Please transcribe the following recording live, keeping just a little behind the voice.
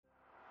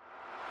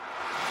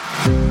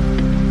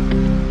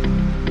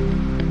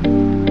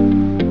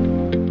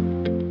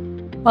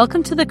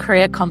Welcome to the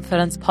Career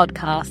Confidence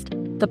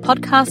Podcast, the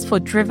podcast for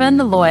driven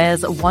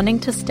lawyers wanting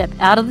to step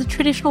out of the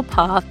traditional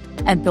path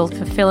and build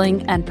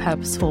fulfilling and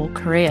purposeful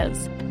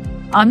careers.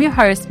 I'm your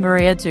host,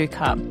 Maria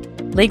Duca,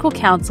 legal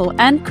counsel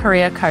and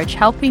career coach,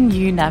 helping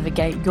you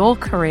navigate your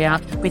career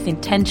with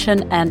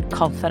intention and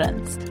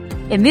confidence.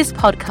 In this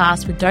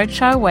podcast, we don't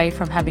shy away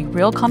from having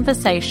real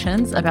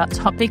conversations about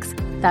topics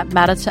that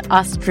matter to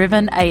us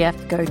driven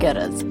AF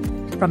go-getters.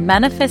 From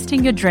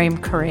manifesting your dream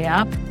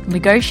career,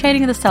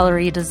 negotiating the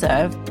salary you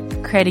deserve,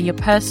 creating your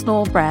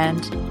personal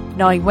brand,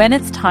 knowing when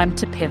it's time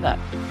to pivot.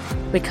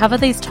 We cover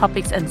these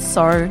topics and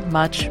so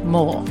much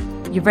more.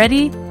 You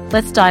ready?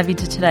 Let's dive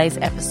into today's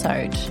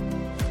episode.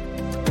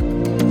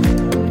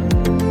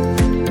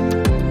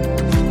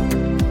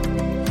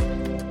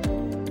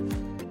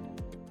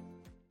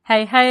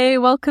 Hey,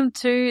 welcome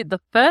to the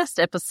first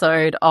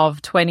episode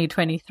of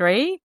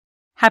 2023.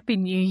 Happy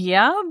New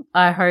Year.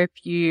 I hope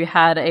you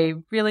had a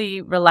really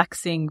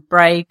relaxing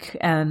break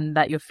and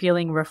that you're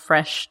feeling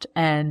refreshed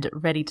and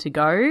ready to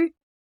go.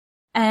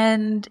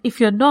 And if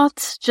you're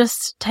not,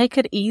 just take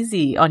it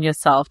easy on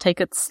yourself.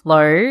 Take it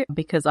slow,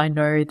 because I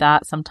know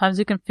that sometimes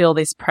you can feel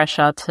this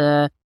pressure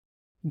to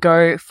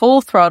go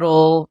full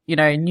throttle,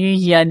 new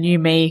year, new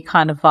me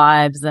kind of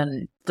vibes,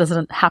 and it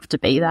doesn't have to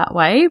be that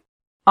way.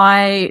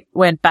 I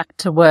went back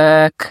to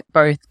work,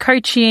 both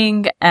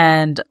coaching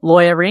and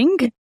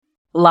lawyering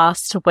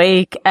last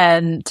week.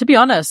 And to be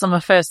honest, on my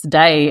first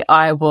day,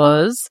 I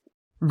was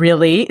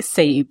really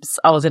Siebes.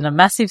 I was in a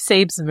massive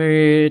Siebes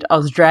mood. I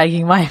was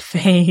dragging my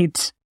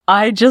feet.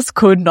 I just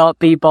could not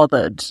be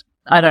bothered.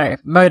 I know,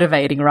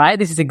 motivating, right?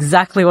 This is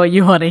exactly what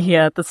you want to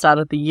hear at the start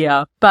of the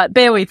year. But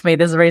bear with me.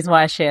 There's a reason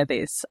why I share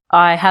this.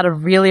 I had a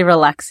really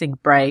relaxing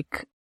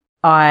break.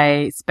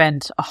 I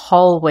spent a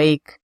whole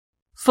week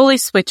fully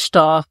switched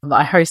off.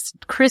 I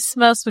hosted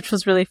Christmas, which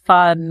was really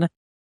fun.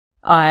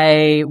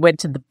 I went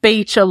to the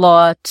beach a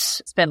lot,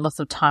 spent lots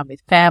of time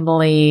with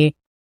family,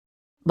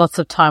 lots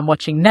of time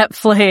watching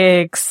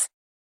Netflix,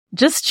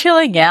 just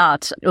chilling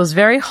out. It was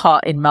very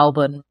hot in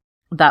Melbourne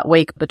that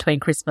week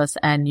between Christmas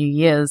and New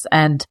Year's.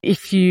 And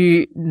if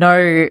you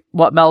know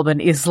what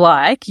Melbourne is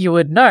like, you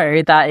would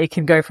know that it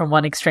can go from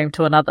one extreme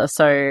to another.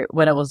 So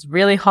when it was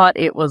really hot,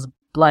 it was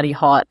bloody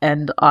hot.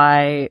 And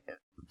I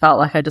felt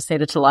like I just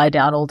needed to lie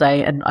down all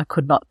day and I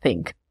could not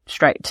think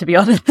straight, to be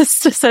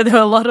honest. So there were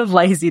a lot of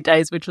lazy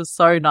days, which was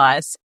so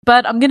nice.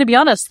 But I'm going to be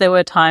honest, there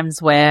were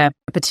times where,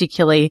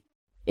 particularly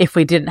if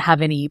we didn't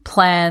have any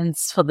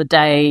plans for the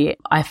day,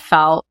 I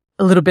felt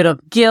a little bit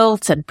of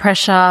guilt and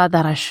pressure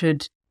that I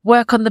should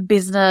work on the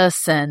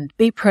business and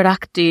be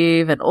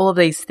productive and all of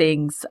these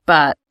things.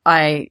 But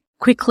I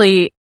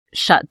quickly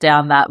shut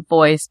down that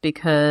voice,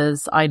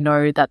 because I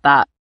know that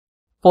that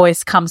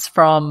voice comes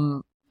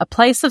from a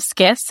place of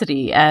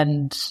scarcity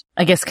and,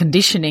 I guess,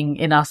 conditioning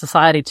in our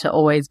society to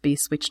always be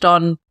switched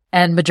on.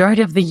 And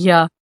majority of the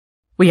year,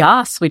 we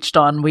are switched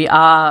on. We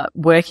are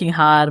working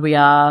hard. We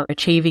are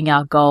achieving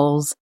our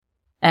goals.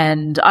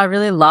 And I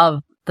really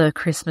love the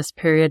Christmas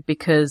period,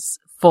 because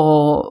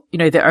for,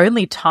 the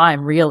only time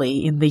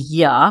really in the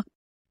year,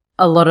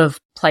 a lot of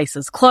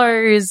places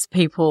close,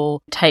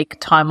 people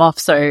take time off.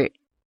 So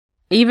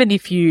even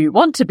if you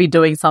want to be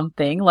doing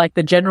something, like,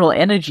 the general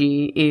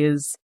energy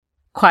is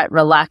quite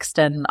relaxed,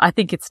 and I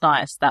think it's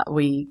nice that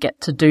we get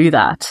to do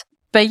that.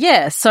 But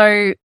yeah,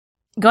 so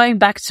going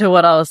back to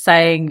what I was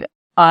saying,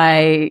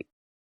 I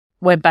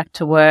went back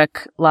to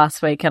work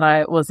last week and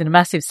I was in a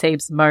massive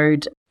Siebes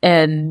mode.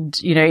 And,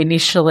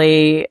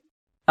 initially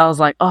I was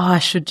like, I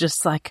should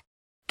just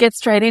get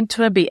straight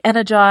into it, be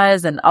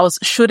energized. And I was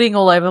shooting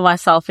all over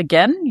myself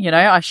again.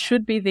 I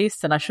should be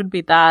this and I should be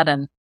that.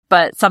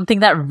 But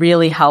something that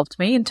really helped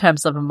me in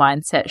terms of a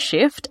mindset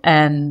shift,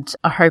 and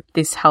I hope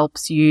this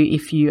helps you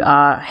if you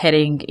are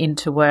heading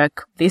into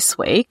work this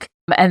week,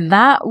 and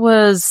that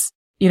was,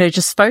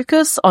 just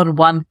focus on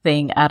one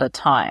thing at a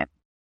time.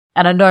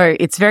 And I know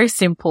it's very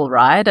simple,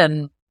 right?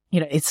 And,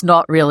 it's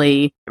not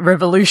really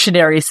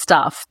revolutionary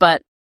stuff,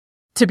 but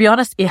to be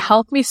honest, it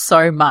helped me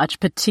so much,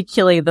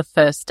 particularly the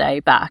first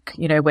day back,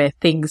 where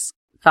things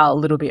felt a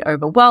little bit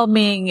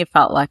overwhelming. It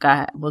felt like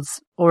I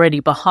was already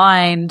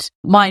behind.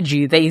 Mind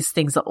you, these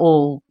things are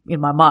all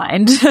in my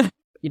mind.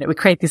 We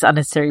create this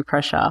unnecessary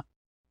pressure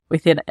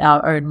within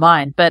our own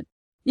mind. But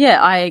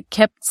yeah, I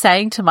kept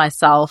saying to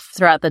myself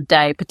throughout the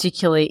day,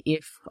 particularly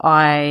if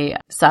I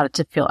started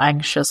to feel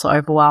anxious or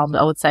overwhelmed,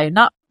 I would say,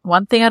 no,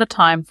 one thing at a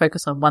time,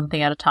 focus on one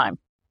thing at a time.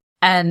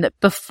 And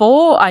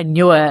before I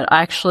knew it,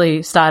 I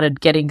actually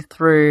started getting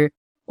through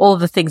all of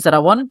the things that I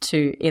wanted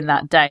to in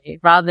that day,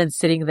 rather than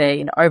sitting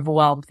there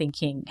overwhelmed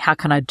thinking, how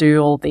can I do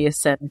all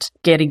this, and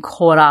getting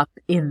caught up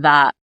in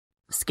that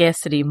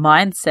scarcity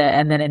mindset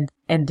and then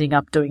ending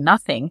up doing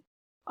nothing.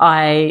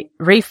 I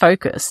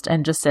refocused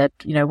and just said,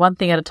 one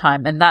thing at a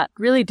time. And that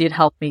really did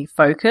help me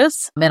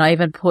focus. And I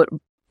even put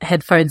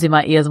headphones in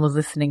my ears and was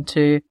listening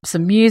to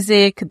some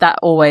music. That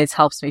always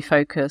helps me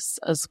focus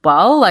as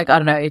well. Like, I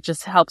don't know, it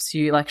just helps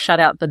you like shut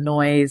out the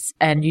noise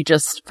and you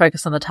just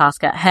focus on the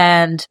task at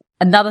hand.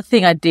 Another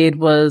thing I did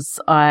was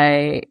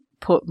I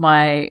put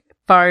my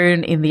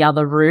phone in the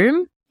other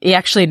room. It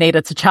actually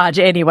needed to charge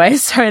anyway,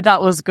 so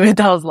that was good.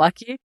 That was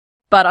lucky.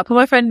 But I put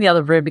my phone in the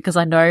other room because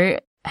I know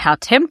how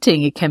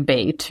tempting it can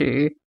be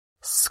to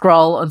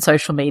scroll on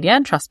social media.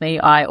 And trust me,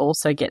 I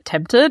also get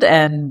tempted,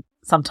 and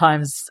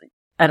sometimes,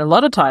 and a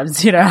lot of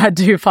times, I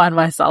do find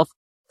myself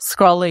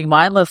scrolling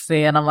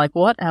mindlessly and I'm like,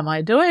 what am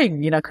I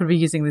doing? I could be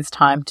using this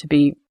time to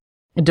be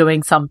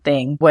doing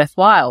something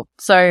worthwhile.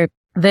 So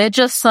they're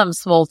just some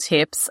small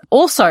tips.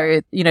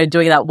 Also,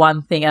 doing that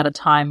one thing at a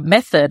time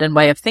method and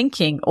way of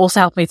thinking also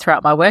helped me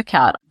throughout my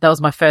workout. That was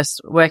my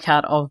first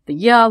workout of the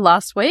year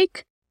last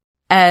week.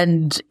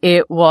 And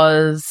it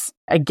was,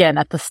 again,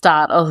 at the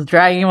start, I was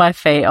dragging my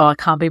feet. Oh, I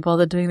can't be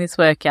bothered doing this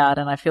workout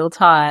and I feel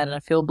tired and I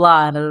feel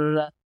blah,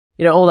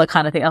 all that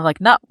kind of thing. I'm like,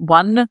 no,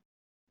 one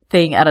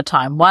thing at a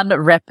time, one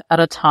rep at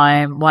a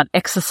time, one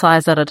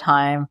exercise at a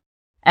time.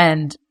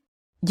 And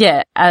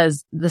yeah,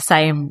 as the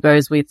same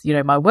goes with,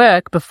 my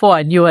work, before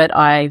I knew it,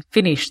 I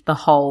finished the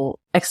whole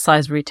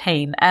exercise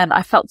routine and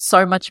I felt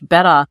so much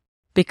better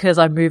because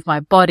I moved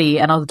my body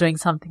and I was doing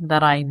something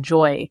that I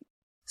enjoy.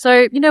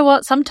 So you know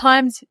what?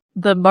 Sometimes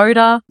the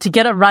motor, to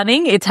get it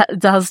running, it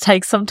does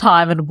take some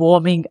time and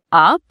warming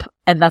up,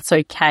 and that's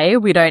okay.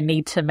 We don't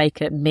need to make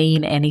it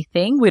mean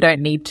anything. We don't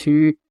need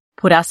to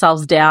put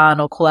ourselves down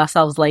or call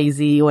ourselves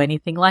lazy or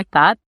anything like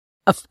that.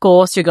 Of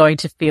course, you're going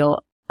to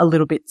feel a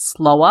little bit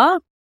slower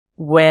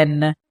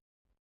when,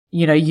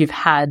 you've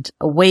had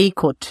a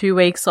week or 2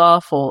 weeks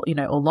off or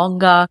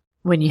longer,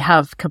 when you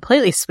have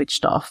completely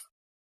switched off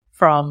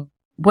from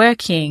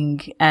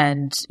working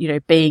and,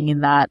 being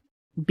in that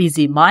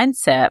busy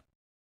mindset.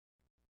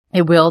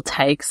 It will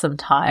take some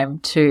time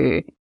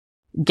to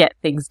get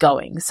things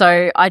going.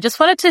 So I just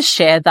wanted to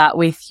share that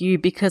with you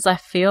because I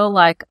feel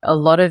like a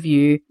lot of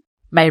you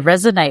may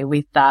resonate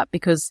with that,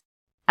 because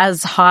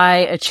as high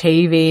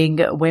achieving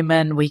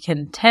women, we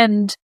can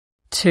tend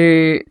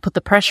to put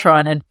the pressure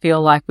on and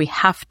feel like we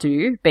have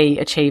to be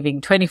achieving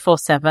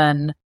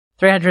 24/7,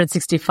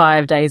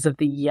 365 days of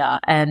the year.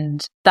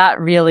 And that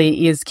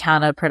really is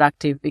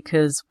counterproductive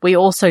because we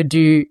also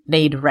do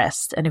need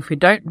rest. And if we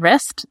don't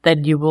rest,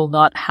 then you will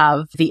not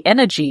have the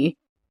energy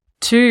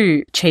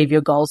to achieve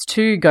your goals,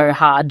 to go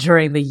hard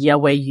during the year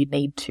where you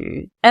need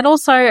to. And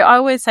also, I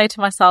always say to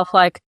myself,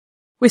 like,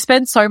 we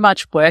spend so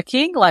much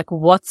working, like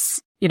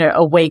what's,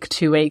 a week,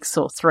 2 weeks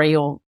or 3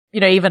 or,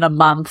 even a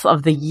month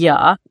of the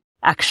year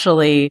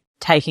actually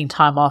taking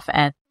time off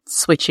and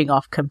switching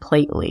off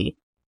completely.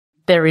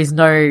 There is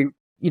no,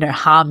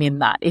 harm in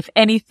that. If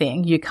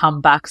anything, you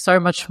come back so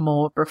much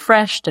more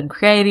refreshed and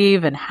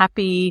creative and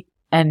happy,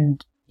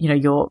 and,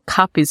 your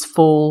cup is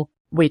full,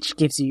 which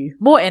gives you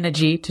more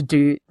energy to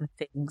do the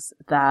things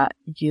that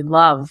you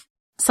love.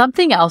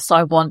 Something else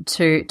I want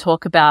to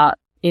talk about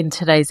in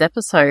today's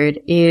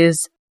episode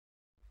is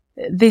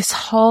this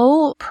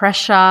whole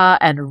pressure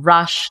and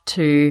rush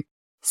to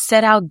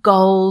set our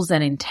goals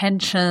and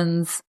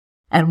intentions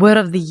and word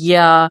of the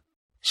year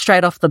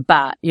straight off the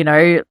bat,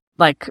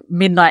 like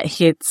midnight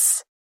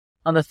hits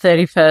on the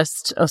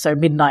 31st, or so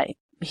midnight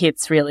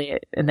hits really,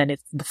 and then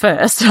it's the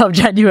 1st of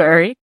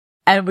January.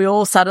 And we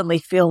all suddenly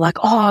feel like,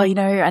 I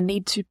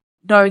need to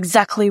know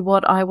exactly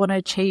what I want to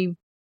achieve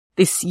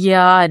this year.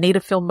 I need to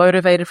feel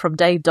motivated from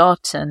day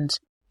dot. And,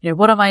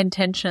 what are my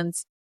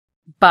intentions?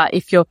 But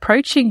if you're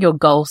approaching your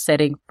goal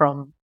setting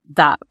from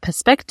that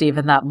perspective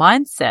and that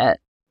mindset,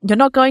 you're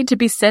not going to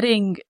be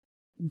setting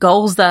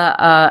goals that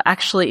are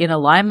actually in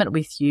alignment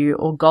with you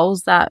or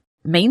goals that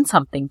mean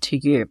something to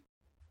you.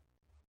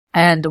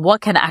 And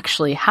what can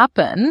actually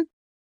happen,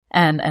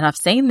 and I've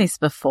seen this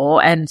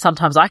before, and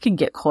sometimes I can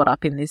get caught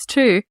up in this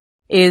too,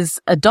 is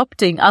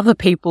adopting other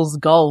people's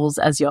goals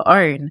as your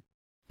own.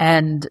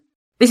 And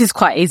this is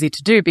quite easy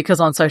to do because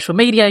on social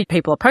media,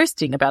 people are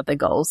posting about their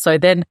goals. So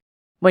then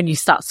when you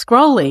start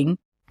scrolling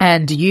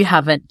and you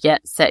haven't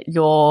yet set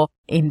your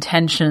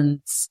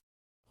intentions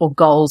or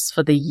goals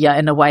for the year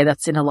in a way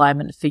that's in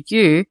alignment for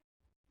you,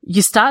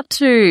 you start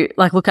to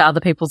like look at other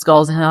people's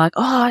goals and they're like,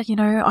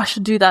 I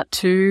should do that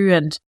too.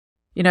 And,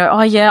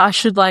 I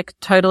should like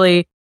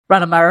totally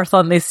run a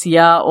marathon this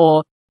year,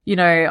 or,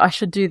 I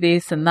should do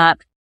this and that.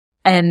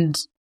 And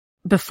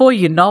before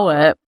you know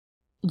it,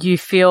 you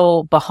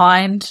feel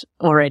behind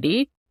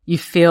already. You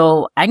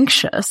feel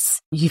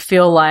anxious. You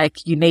feel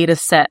like you need to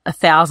set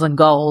 1,000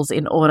 goals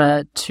in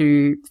order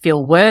to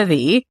feel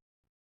worthy.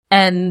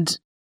 And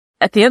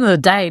at the end of the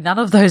day, none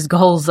of those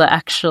goals are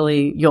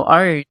actually your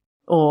own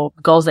or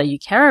goals that you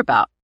care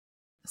about.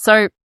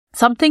 So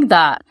something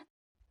that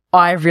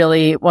I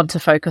really want to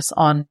focus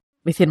on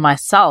within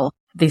myself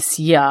this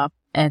year,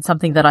 and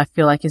something that I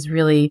feel like is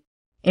really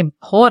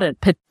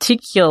important,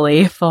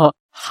 particularly for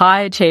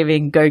high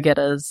achieving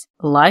go-getters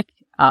like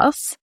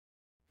us,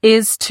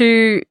 is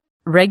to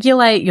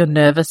regulate your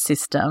nervous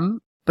system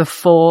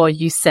before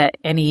you set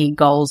any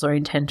goals or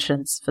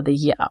intentions for the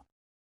year.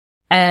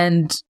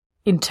 And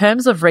in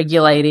terms of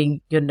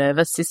regulating your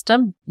nervous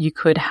system, you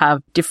could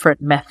have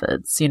different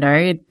methods.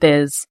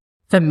 There's,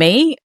 for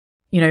me,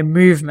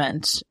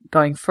 movement,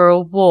 going for a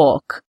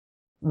walk,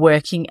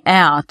 working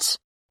out,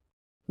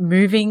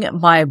 moving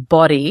my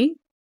body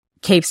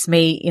keeps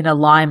me in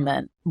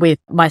alignment with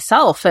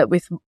myself. It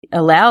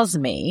allows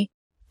me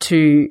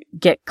to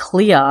get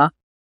clear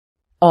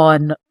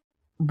on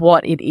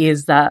what it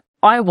is that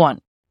I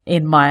want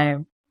in my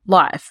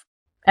life.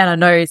 And I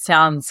know it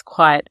sounds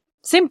quite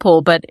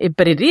simple, but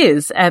it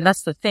is. And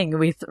that's the thing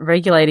with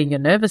regulating your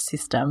nervous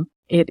system.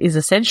 It is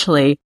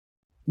essentially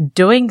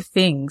doing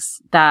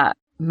things that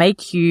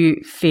make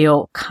you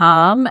feel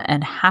calm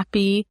and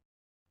happy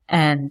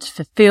and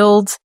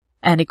fulfilled.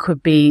 And it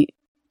could be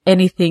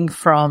anything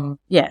from,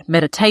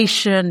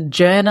 meditation,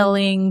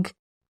 journaling,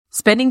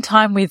 spending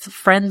time with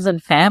friends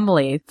and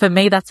family. For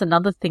me, that's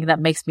another thing that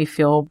makes me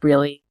feel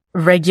really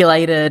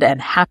regulated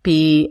and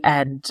happy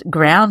and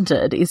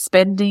grounded, is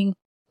spending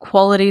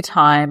quality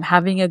time,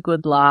 having a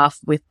good laugh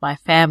with my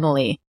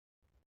family.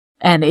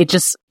 And it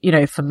just,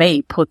 for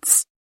me,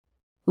 puts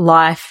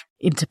life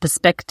into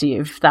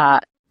perspective,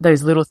 that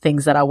those little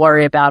things that I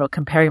worry about, or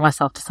comparing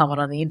myself to someone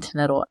on the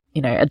internet, or,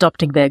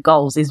 adopting their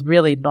goals, is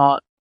really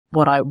not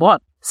what I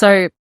want.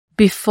 So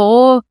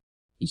before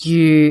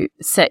you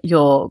set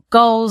your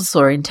goals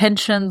or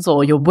intentions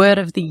or your word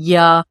of the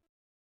year,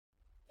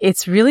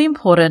 it's really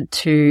important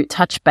to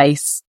touch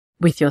base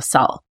with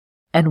yourself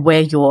and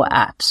where you're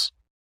at,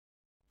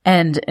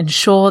 and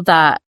ensure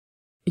that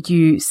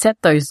you set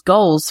those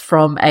goals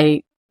from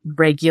a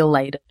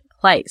regulated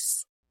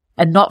place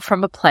and not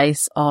from a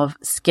place of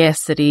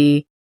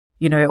scarcity,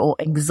 or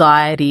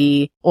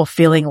anxiety, or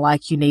feeling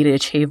like you need to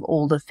achieve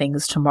all the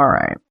things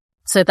tomorrow.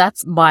 So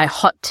that's my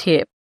hot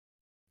tip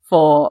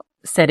for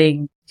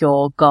setting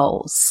your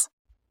goals.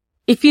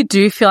 If you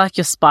do feel like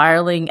you're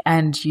spiraling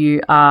and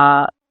you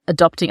are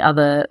adopting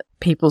other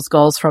people's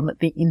goals from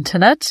the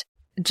internet,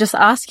 just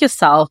ask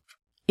yourself,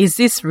 is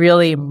this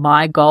really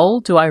my goal?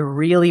 Do I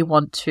really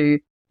want to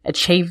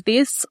achieve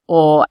this,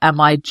 or am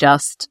I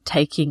just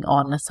taking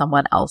on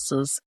someone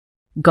else's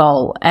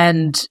goal?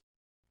 And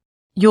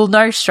you'll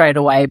know straight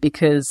away,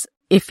 because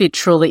if it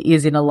truly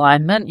is in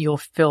alignment, you'll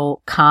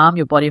feel calm,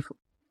 your body will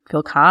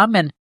feel calm,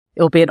 and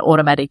it'll be an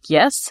automatic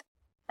yes.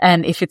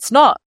 And if it's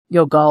not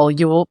your goal,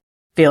 you will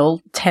feel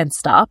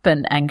tensed up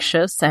and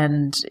anxious,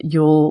 and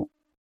you'll,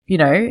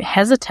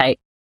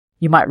 hesitate.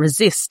 You might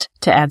resist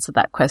to answer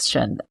that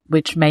question,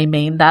 which may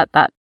mean that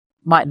that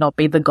might not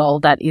be the goal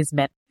that is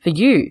meant for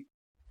you,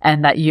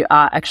 and that you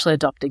are actually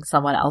adopting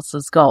someone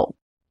else's goal.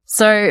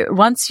 So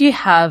once you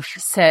have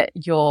set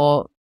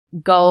your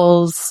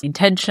goals,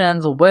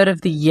 intentions, or word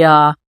of the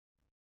year,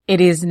 it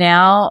is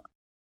now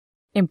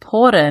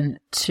important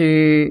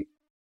to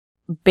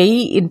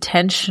be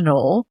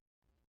intentional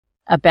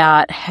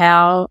about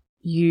how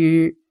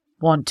you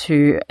want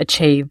to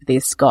achieve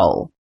this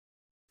goal.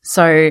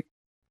 So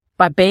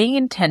by being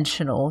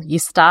intentional, you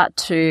start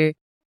to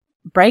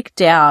break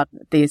down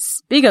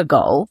this bigger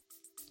goal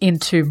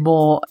into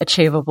more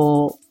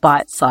achievable,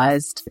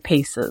 bite-sized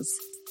pieces.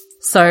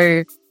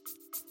 So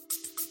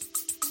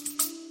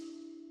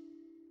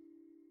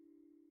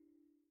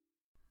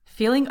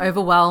feeling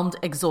overwhelmed,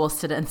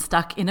 exhausted, and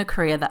stuck in a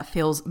career that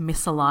feels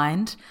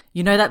misaligned,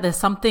 you know that there's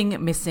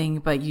something missing,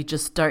 but you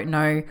just don't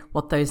know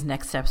what those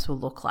next steps will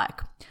look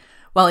like.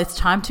 Well, it's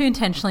time to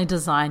intentionally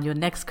design your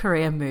next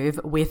career move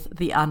with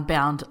the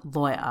Unbound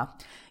Lawyer.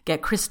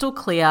 Get crystal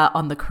clear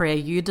on the career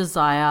you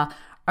desire,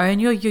 own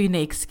your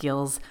unique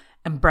skills,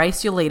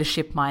 embrace your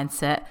leadership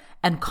mindset,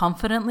 and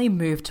confidently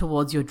move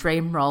towards your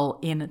dream role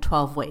in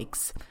 12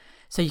 weeks.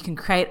 So you can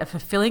create a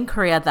fulfilling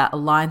career that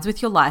aligns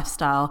with your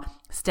lifestyle,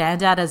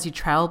 stand out as you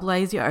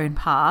trailblaze your own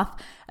path,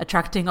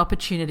 attracting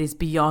opportunities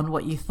beyond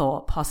what you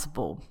thought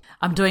possible.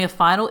 I'm doing a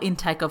final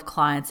intake of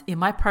clients in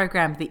my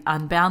program, The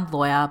Unbound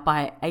Lawyer,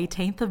 by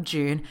 18th of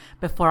June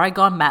before I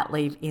go on mat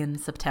leave in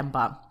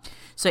September.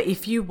 So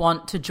if you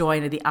want to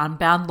join the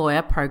Unbound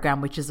Lawyer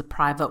program, which is a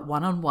private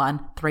one-on-one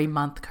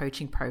 3-month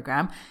coaching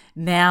program,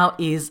 now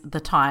is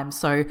the time.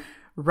 So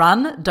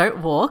run,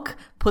 don't walk.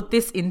 Put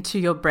this into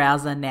your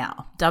browser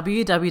now.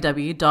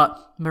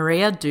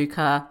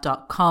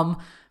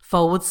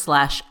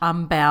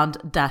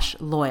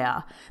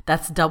 www.mariaduka.com/unbound-lawyer.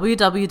 That's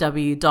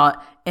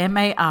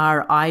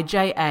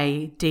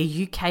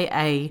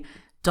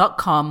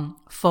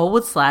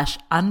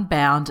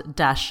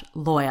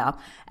www.mariaduka.com/unbound-lawyer,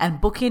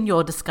 and book in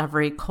your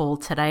discovery call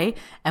today,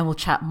 and we'll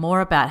chat more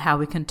about how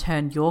we can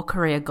turn your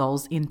career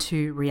goals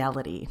into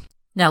reality.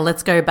 Now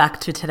let's go back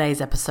to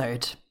today's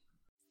episode.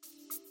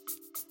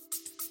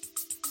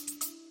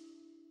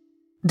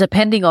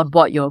 Depending on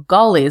what your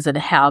goal is and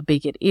how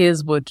big it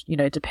is would,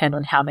 depend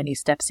on how many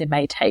steps it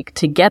may take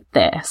to get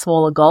there.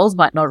 Smaller goals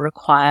might not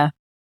require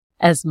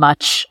as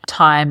much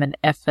time and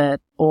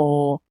effort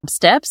or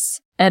steps,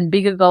 and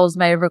bigger goals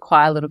may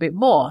require a little bit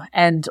more.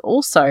 And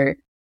also,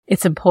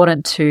 it's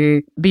important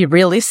to be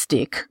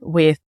realistic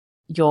with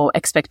your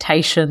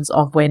expectations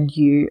of when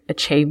you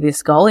achieve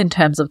this goal in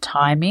terms of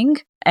timing,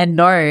 and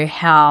know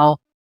how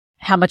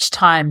much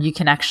time you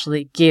can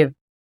actually give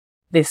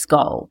this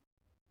goal.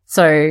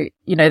 So,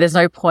 there's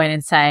no point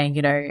in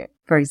saying,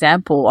 for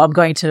example, I'm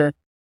going to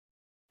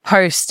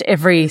post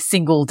every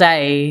single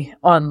day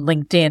on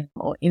LinkedIn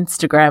or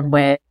Instagram,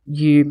 where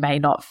you may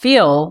not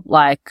feel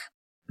like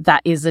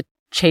that is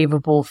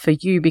achievable for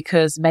you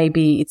because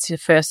maybe it's your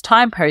first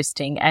time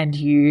posting and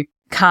you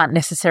can't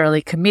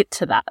necessarily commit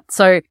to that.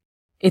 So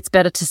it's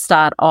better to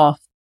start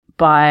off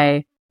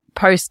by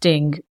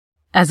posting,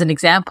 as an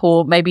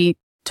example, maybe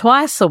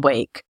twice a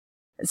week,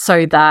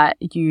 so that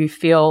you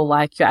feel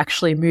like you're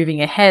actually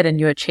moving ahead and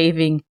you're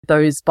achieving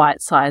those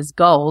bite-sized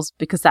goals,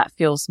 because that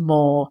feels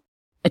more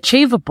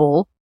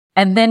achievable.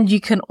 And then you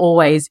can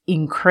always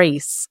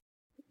increase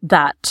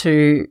that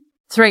to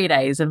 3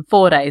 days and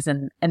 4 days.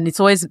 And it's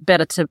always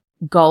better to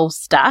goal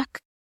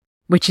stack,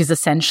 which is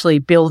essentially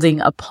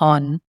building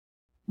upon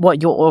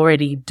what you're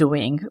already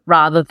doing,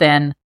 rather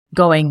than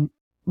going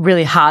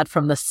really hard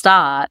from the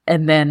start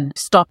and then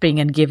stopping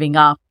and giving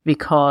up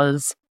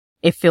because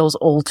it feels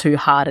all too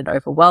hard and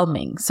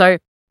overwhelming. So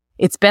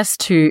it's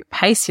best to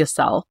pace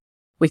yourself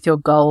with your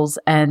goals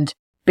and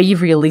be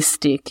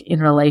realistic in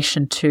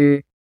relation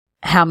to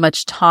how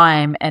much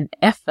time and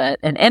effort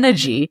and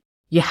energy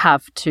you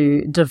have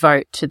to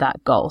devote to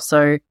that goal.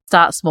 So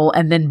start small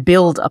and then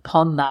build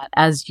upon that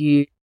as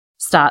you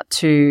start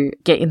to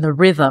get in the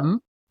rhythm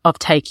of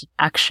taking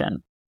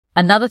action.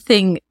 Another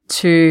thing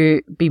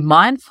to be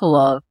mindful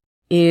of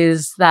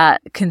is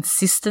that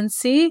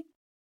consistency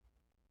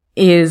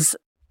is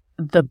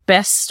the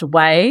best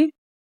way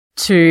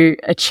to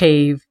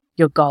achieve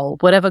your goal.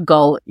 Whatever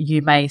goal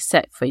you may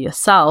set for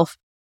yourself,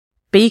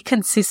 be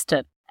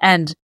consistent.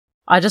 And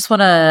I just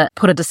want to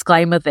put a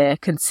disclaimer there.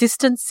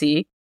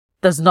 Consistency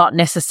does not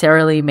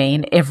necessarily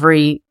mean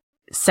every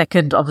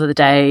second of the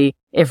day,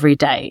 every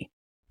day,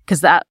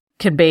 because that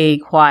can be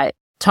quite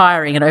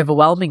tiring and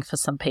overwhelming for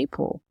some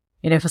people.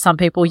 For some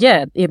people,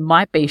 it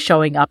might be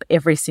showing up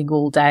every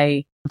single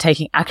day,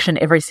 taking action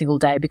every single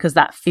day, because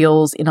that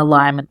feels in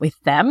alignment with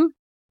them.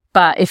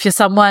 But if you're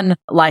someone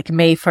like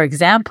me, for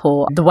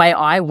example, the way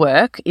I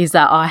work is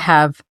that I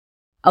have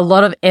a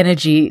lot of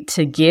energy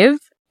to give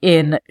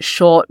in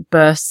short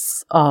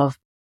bursts of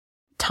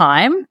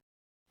time,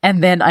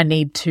 and then I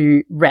need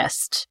to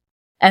rest.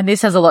 And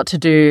this has a lot to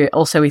do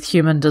also with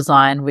human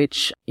design,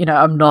 which,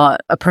 I'm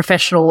not a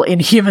professional in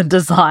human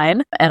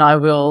design, and I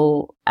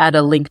will add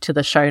a link to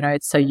the show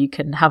notes so you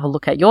can have a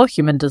look at your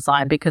human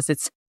design, because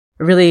it's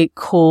a really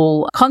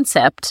cool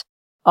concept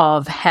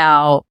of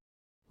how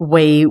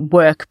we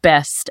work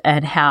best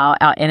and how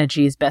our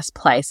energy is best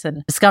placed.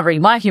 And discovering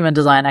my human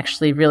design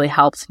actually really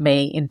helps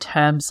me in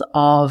terms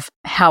of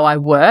how I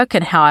work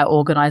and how I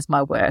organize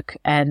my work.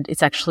 And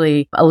it's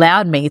actually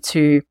allowed me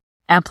to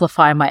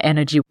amplify my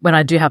energy when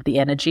I do have the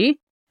energy,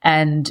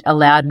 and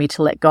allowed me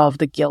to let go of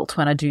the guilt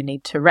when I do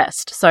need to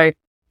rest. So,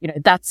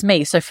 that's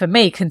me. So for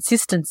me,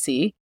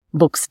 consistency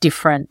looks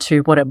different to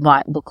what it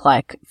might look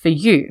like for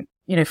you.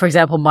 For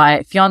example,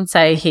 my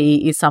fiance,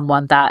 he is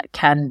someone that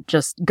can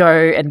just go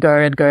and go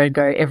and go and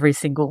go every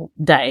single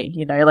day.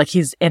 Like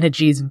his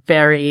energy is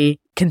very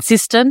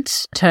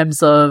consistent in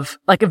terms of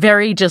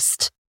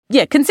consistent,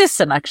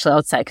 actually, I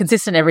would say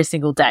consistent every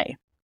single day.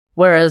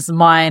 Whereas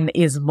mine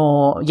is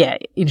more,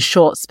 in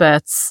short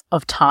spurts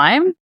of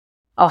time.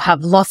 I'll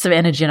have lots of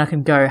energy and I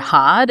can go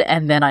hard,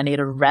 and then I need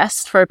a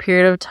rest for a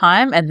period of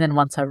time. And then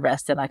once I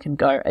rest, then I can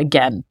go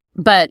again.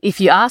 But if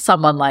you are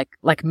someone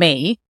like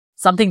me,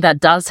 something that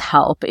does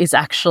help is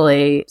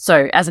actually,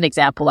 so as an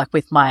example, like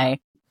with my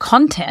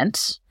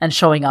content and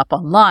showing up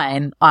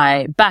online,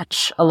 I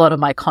batch a lot of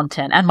my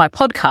content and my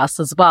podcasts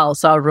as well.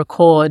 So I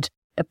record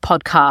a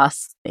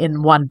podcast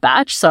in one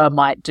batch. So I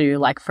might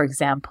do, for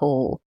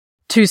example,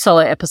 2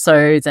 solo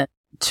episodes and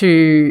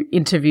 2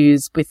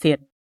 interviews within,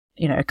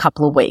 a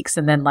couple of weeks.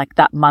 And then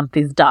that month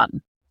is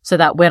done. So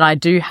that when I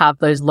do have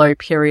those low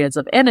periods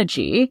of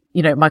energy,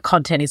 my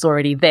content is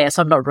already there.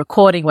 So I'm not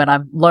recording when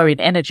I'm low in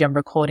energy. I'm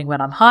recording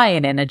when I'm high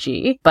in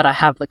energy, but I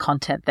have the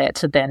content there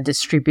to then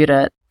distribute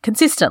it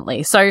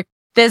consistently. So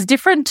there's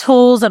different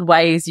tools and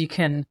ways you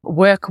can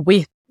work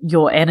with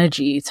your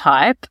energy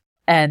type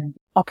and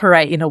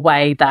operate in a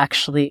way that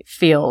actually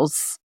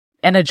feels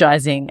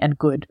energizing and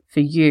good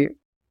for you.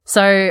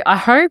 So I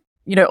hope,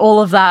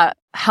 all of that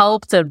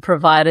helped and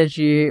provided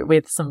you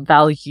with some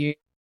value.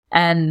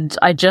 And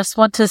I just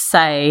want to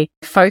say,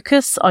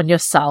 focus on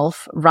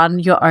yourself, run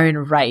your own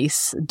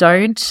race.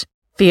 Don't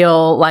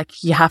feel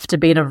like you have to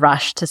be in a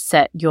rush to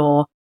set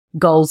your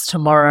goals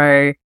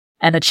tomorrow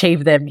and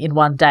achieve them in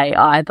one day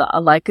either.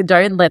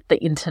 Don't let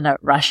the internet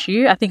rush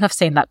you. I think I've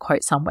seen that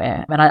quote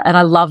somewhere, and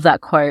I love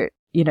that quote.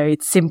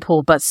 It's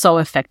simple, but so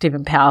effective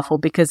and powerful,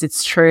 because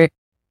it's true.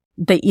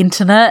 The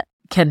internet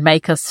can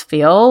make us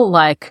feel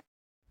like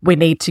we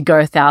need to go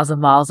 1,000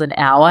 miles an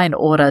hour in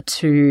order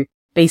to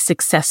be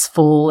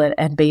successful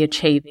and be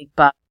achieving.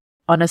 But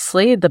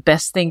honestly, the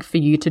best thing for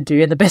you to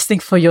do and the best thing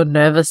for your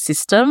nervous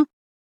system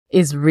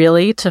is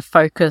really to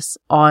focus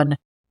on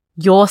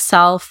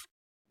yourself,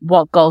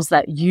 what goals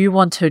that you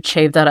want to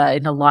achieve that are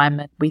in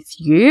alignment with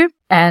you,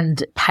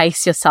 and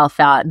pace yourself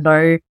out.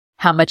 Know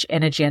how much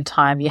energy and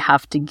time you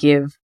have to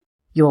give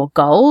your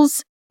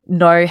goals,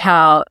 know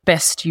how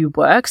best you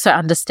work. So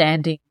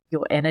understanding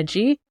your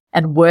energy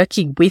and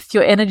working with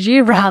your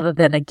energy rather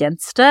than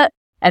against it.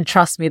 And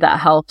trust me, that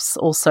helps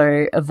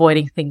also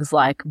avoiding things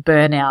like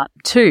burnout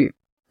too.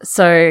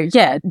 So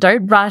yeah,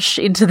 don't rush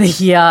into the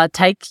year.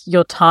 Take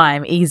your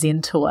time, ease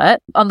into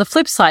it. On the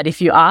flip side,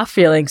 if you are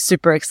feeling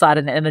super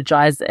excited and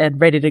energized and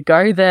ready to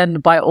go, then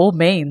by all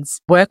means,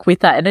 work with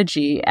that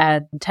energy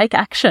and take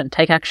action.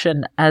 Take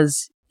action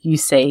as you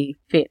see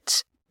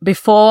fit.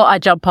 Before I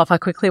jump off, I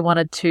quickly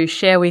wanted to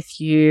share with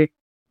you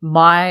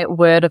my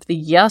word of the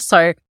year.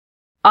 So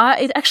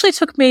it actually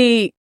took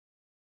me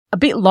a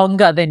bit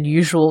longer than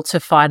usual to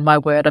find my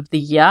word of the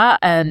year,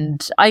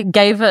 and I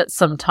gave it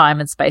some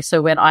time and space.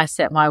 So when I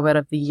set my word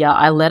of the year,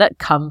 I let it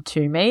come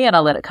to me and I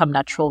let it come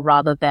natural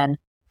rather than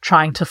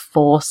trying to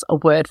force a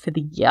word for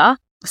the year.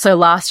 So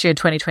last year,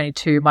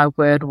 2022, my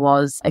word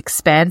was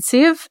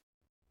expansive.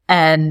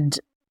 And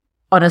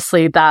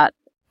honestly, that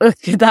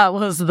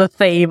was the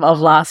theme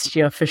of last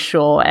year for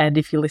sure. And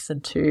if you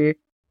listen to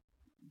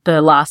the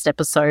last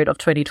episode of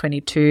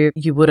 2022,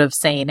 you would have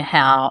seen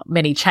how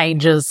many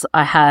changes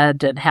I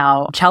had and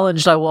how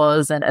challenged I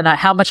was and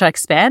how much I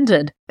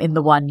expanded in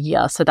the 1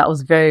 year. So that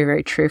was very,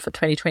 very true for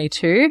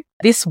 2022.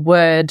 This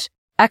word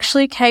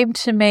actually came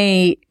to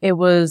me. It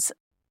was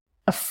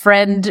a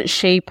friend.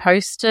 She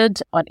posted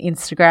on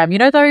Instagram, you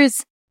know,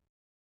 those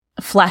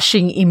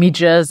flashing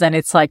images, and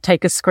it's like,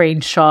 take a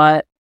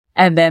screenshot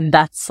and then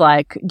that's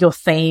like your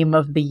theme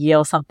of the year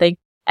or something.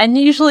 And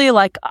usually,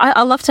 like,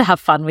 I love to have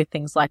fun with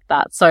things like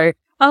that. So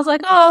I was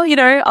like, oh, you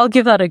know, I'll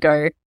give that a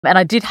go. And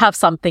I did have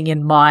something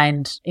in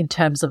mind in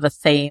terms of a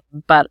theme,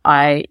 but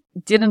I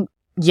didn't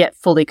yet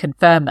fully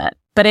confirm it.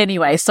 But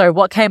anyway, so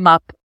what came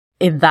up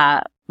in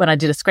that when I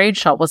did a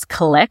screenshot was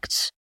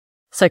collect.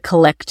 So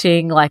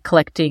collecting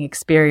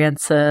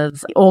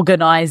experiences,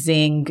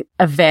 organizing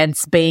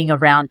events, being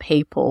around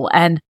people.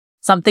 And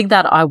something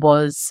that I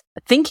was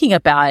thinking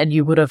about, and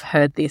you would have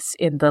heard this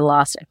in the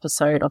last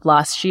episode of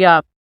last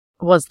year,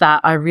 was that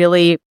I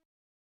really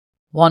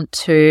want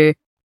to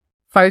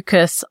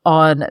focus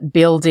on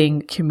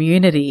building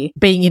community,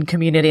 being in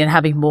community and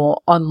having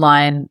more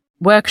online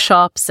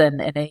workshops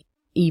and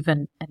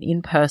even an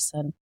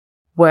in-person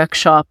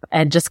workshop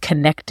and just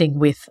connecting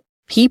with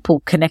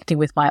people, connecting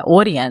with my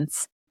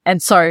audience.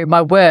 And so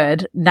my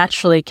word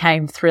naturally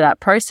came through that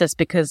process,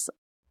 because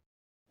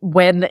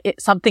when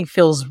something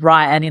feels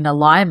right and in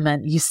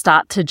alignment, you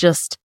start to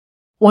just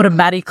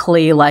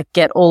automatically like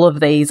get all of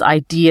these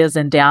ideas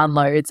and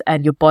downloads,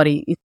 and your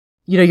body,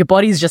 you know, your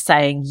body's just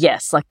saying,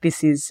 yes, like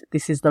this is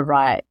the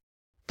right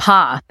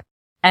path.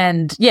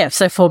 And yeah,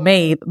 so for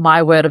me,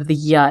 my word of the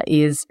year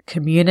is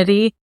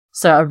community.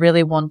 So I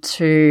really want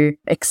to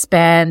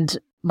expand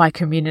my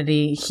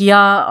community here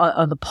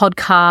on the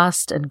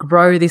podcast and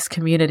grow this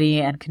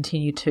community and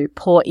continue to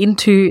pour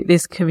into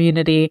this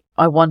community.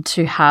 I want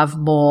to have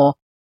more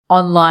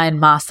online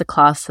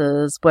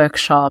masterclasses,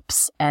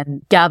 workshops,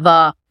 and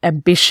gather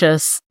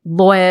ambitious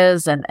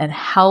lawyers and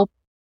help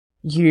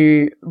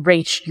you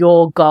reach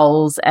your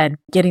goals and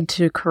get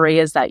into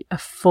careers that are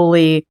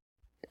fully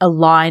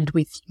aligned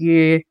with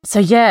you. So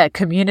yeah,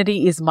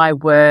 community is my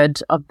word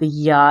of the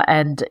year.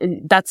 And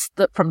that's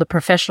from the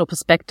professional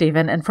perspective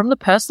and from the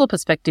personal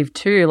perspective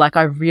too. Like,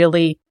 I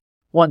really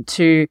want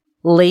to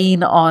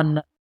lean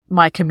on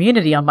my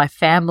community, on my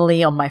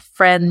family, on my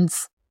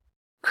friends,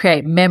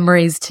 create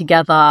memories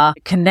together,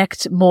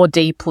 connect more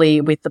deeply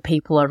with the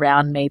people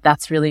around me.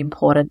 That's really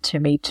important to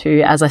me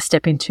too, as I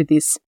step into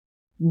this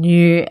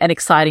new and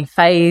exciting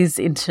phase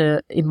in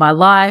my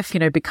life, you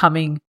know,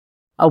 becoming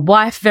a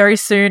wife very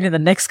soon. In the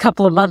next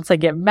couple of months, I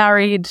get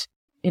married,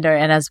 you know,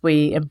 and as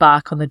we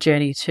embark on the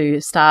journey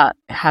to start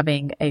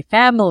having a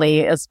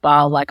family as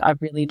well, like, I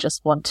really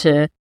just want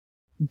to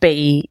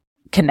be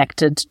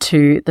connected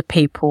to the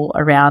people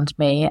around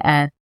me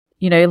and,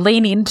 you know,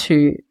 lean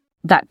into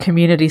that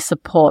community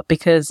support,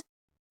 because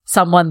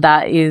someone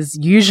that is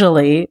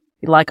usually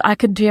like, I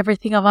can do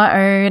everything on my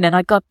own and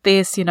I got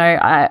this, you know,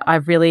 I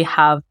really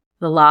have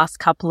the last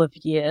couple of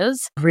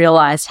years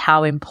realized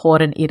how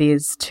important it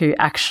is to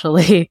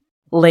actually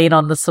lean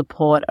on the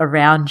support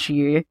around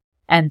you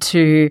and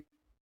to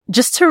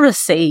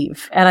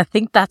receive. And I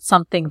think that's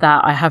something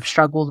that I have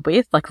struggled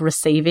with, like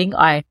receiving.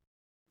 I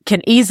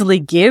can easily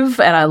give,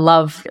 and I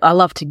love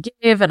to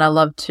give, and I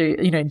love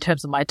to, you know, in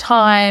terms of my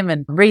time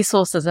and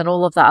resources and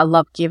all of that, I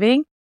love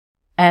giving.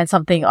 And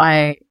something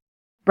I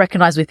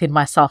recognize within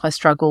myself, I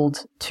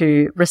struggled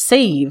to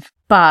receive,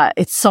 but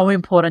it's so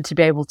important to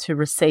be able to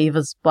receive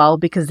as well,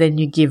 because then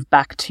you give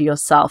back to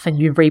yourself and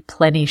you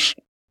replenish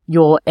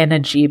your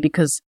energy,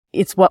 because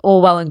it's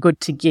all well and good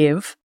to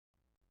give,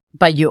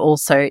 but you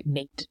also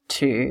need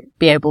to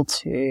be able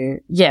to,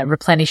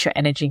 replenish your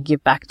energy and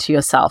give back to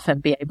yourself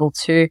and be able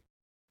to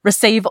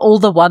receive all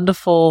the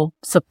wonderful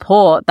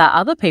support that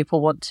other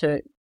people want to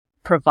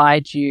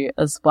provide you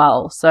as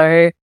well.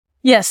 So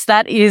yes,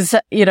 that is,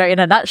 you know, in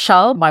a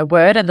nutshell, my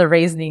word and the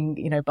reasoning,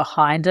 you know,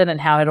 behind it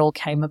and how it all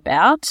came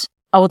about.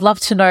 I would love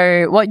to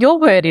know what your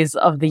word is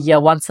of the year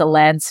once it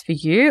lands for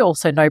you.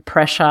 Also, no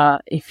pressure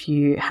if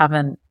you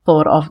haven't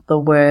thought of the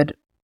word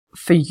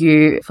for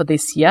you for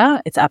this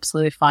year, it's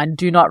absolutely fine.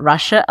 Do not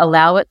rush it.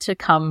 Allow it to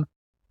come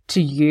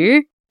to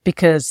you,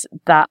 because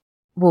that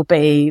will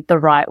be the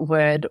right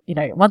word. You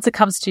know, once it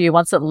comes to you,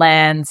 once it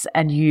lands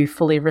and you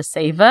fully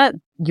receive it,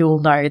 you'll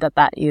know that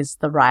that is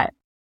the right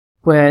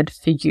word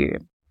for you.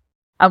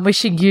 I'm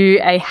wishing you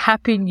a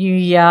happy new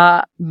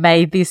year.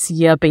 May this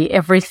year be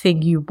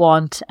everything you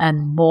want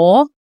and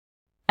more.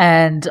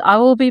 And I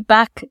will be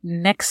back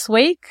next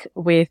week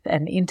with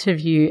an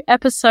interview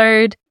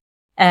episode.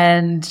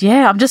 And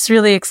yeah, I'm just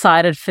really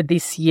excited for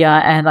this year,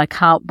 and I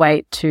can't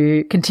wait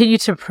to continue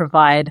to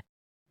provide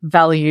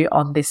value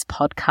on this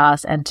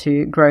podcast and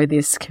to grow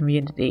this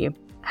community.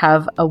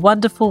 Have a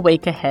wonderful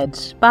week ahead.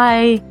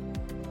 Bye.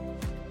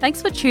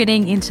 Thanks for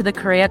tuning into the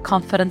Career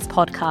Confidence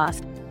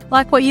Podcast.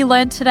 Like what you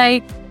learned today?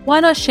 Why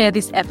not share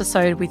this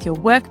episode with your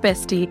work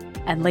bestie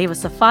and leave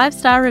us a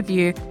 5-star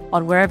review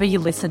on wherever you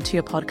listen to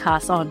your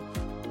podcast on.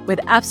 We'd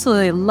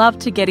absolutely love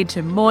to get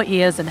into more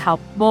ears and help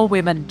more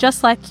women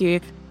just like you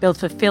build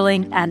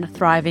fulfilling and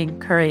thriving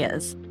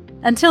careers.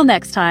 Until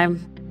next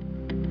time.